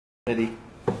Ready?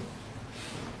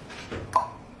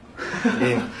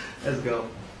 Game. Let's go.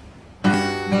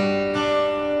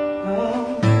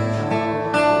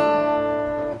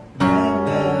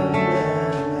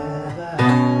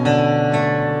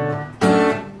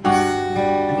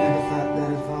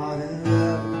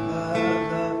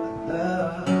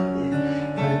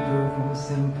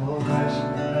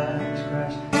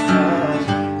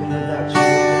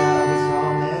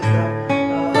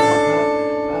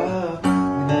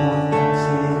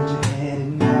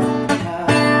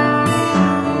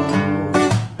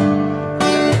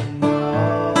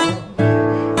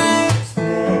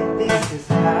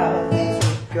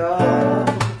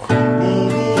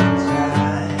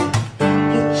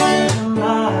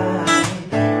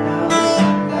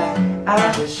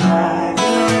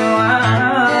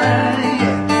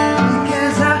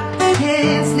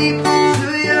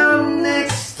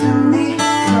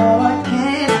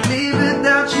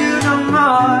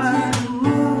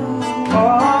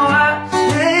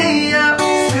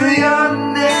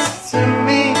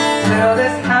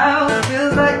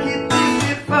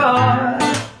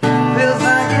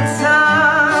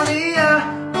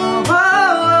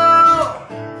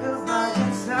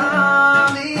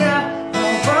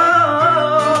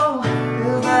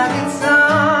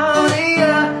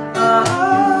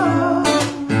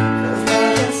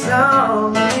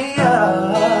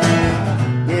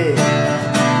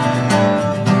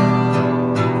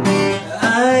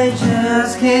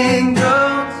 Can't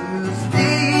go to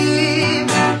sleep,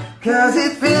 'cause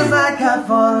it feels like I'm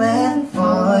falling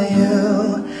for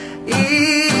you.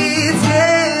 It's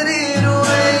getting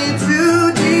way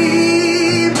too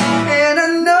deep, and I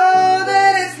know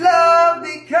that it's love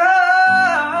because,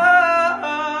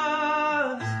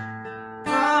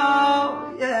 oh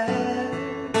yeah,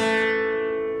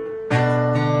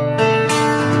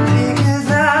 because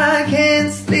I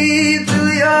can't sleep till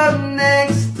you're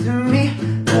next to me.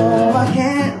 Oh, I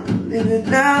can't live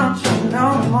without you no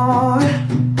more.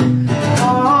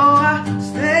 Oh, I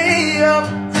stay up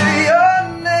till you're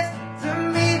next to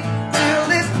me, till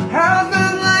this house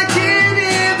feels like it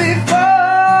did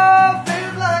before.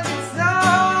 Feels like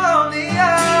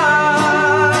insomnia.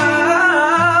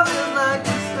 Feels like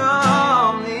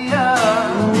insomnia.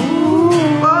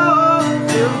 Ooh, oh,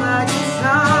 feels like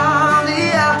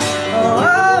insomnia. Oh,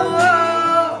 oh,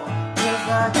 oh, feels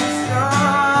like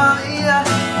insomnia.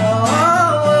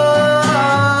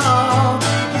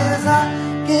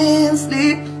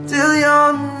 Till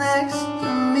you're next to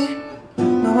me.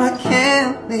 No, I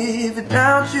can't live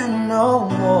without you no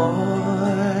more.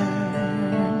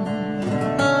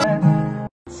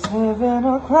 7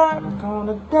 o'clock on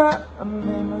the dot, I'm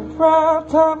in my drop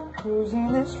top, cruising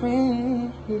the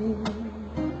streets.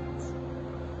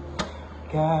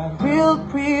 Got a real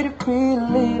pretty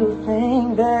little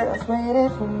thing that's waiting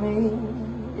for me,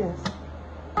 yes.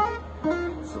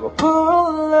 So I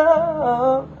pull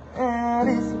up,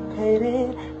 anticipated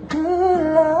good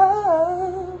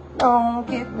love, don't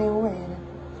keep me waiting.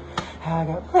 I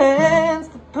got plans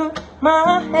to put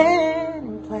my hand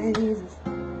in places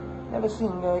never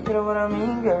seen, girl, you know what I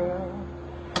mean, girl.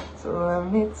 So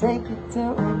let me take you to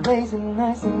a place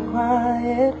nice and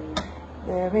quiet.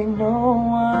 There ain't no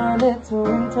one there to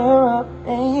interrupt,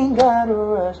 ain't gotta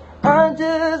rush. I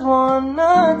just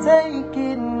wanna take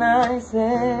it nice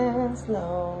and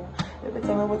slow. Baby,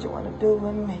 tell me what you wanna do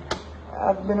with me.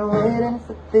 I've been waiting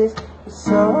for this for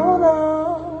so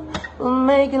long. We're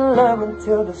making love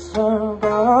until the sun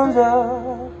comes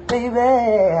up. Baby,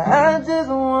 I just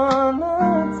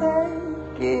wanna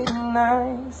take it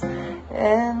nice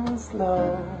and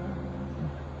slow.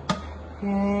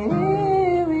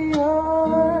 Here we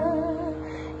are,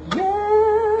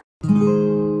 yeah.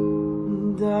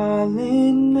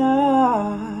 Darling, I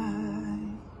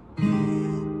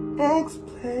can't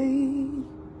explain.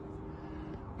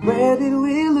 Where did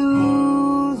we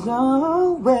lose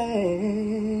our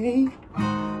way?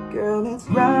 Girl, it's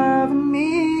driving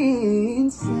me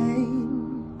insane.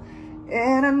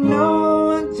 And I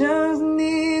know I just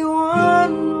need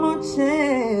one more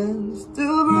chance to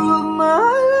prove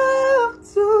my love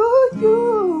to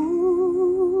you.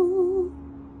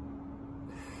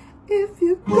 If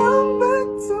you come back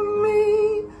to me,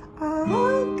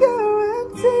 I'll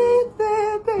guarantee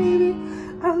that, baby,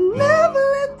 I'll never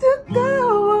let you go.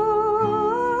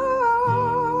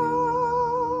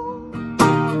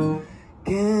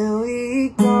 Can we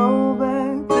go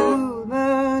back to the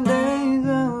days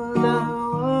of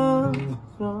love?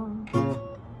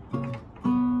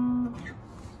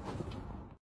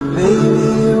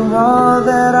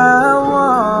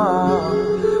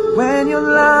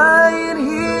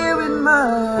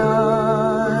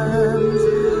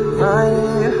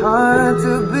 hard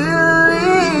to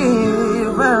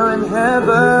believe we're in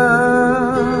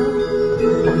heaven,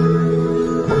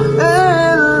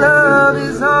 and love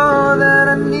is all that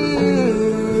I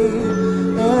need,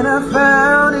 and I found